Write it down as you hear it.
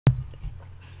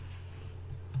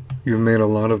You've made a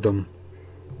lot of them.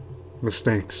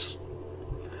 Mistakes.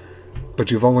 But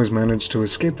you've always managed to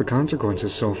escape the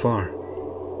consequences so far.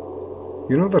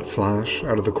 You know that flash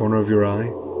out of the corner of your eye?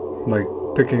 Like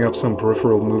picking up some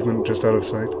peripheral movement just out of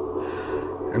sight?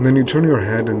 And then you turn your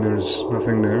head and there's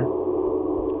nothing there?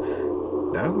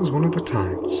 That was one of the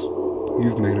times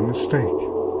you've made a mistake.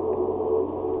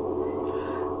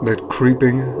 That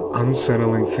creeping,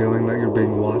 unsettling feeling that you're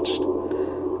being watched,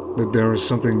 that there is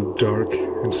something dark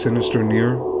and sinister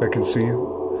near that can see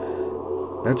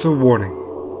you, that's a warning.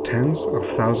 Tens of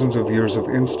thousands of years of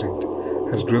instinct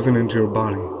has driven into your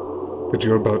body that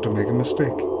you're about to make a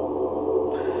mistake.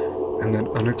 And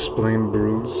that unexplained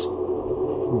bruise,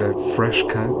 that fresh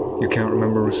cut you can't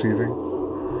remember receiving,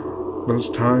 those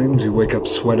times you wake up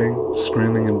sweating,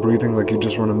 screaming and breathing like you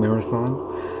just run a marathon,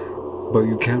 but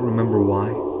you can't remember why,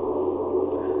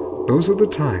 those are the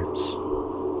times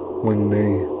when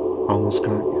they almost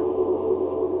got you.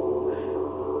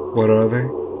 What are they?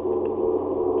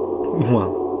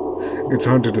 Well, it's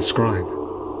hard to describe.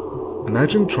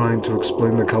 Imagine trying to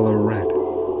explain the color red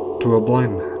to a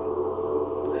blind man.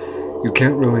 You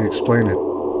can't really explain it.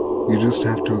 You just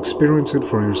have to experience it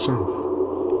for yourself.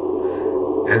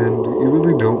 And you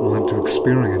really don't want to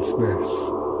experience this.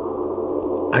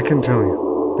 I can tell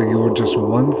you that you are just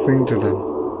one thing to them.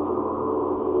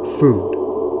 Food.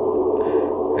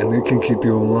 And they can keep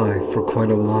you alive for quite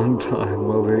a long time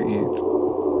while they eat.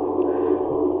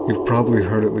 You've probably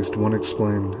heard at least one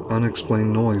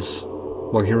unexplained noise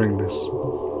while hearing this.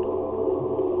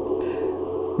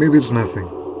 Maybe it's nothing,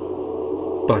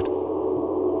 but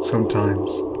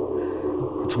sometimes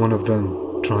it's one of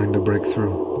them trying to break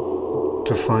through,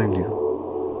 to find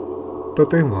you. But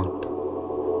they won't.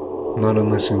 Not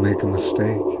unless you make a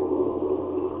mistake.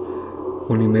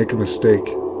 When you make a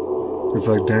mistake, it's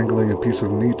like dangling a piece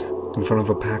of meat in front of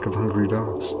a pack of hungry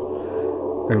dogs,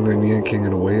 and then yanking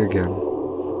it away again.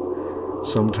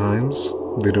 Sometimes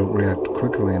they don't react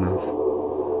quickly enough.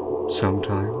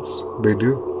 Sometimes they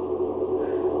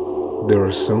do. There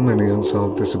are so many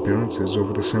unsolved disappearances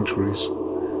over the centuries.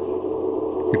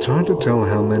 It's hard to tell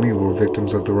how many were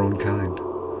victims of their own kind,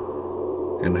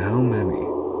 and how many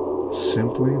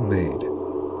simply made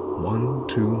one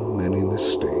too many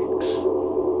mistakes.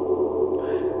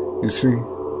 You see,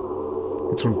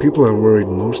 it's when people are worried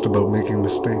most about making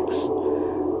mistakes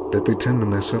that they tend to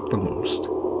mess up the most.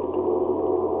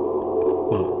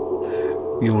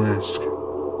 Well, you ask,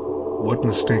 what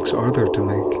mistakes are there to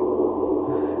make?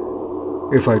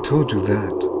 If I told you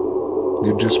that,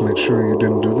 you'd just make sure you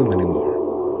didn't do them anymore.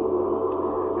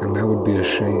 And that would be a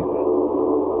shame.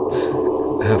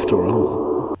 After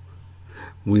all,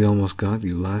 we almost got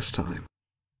you last time.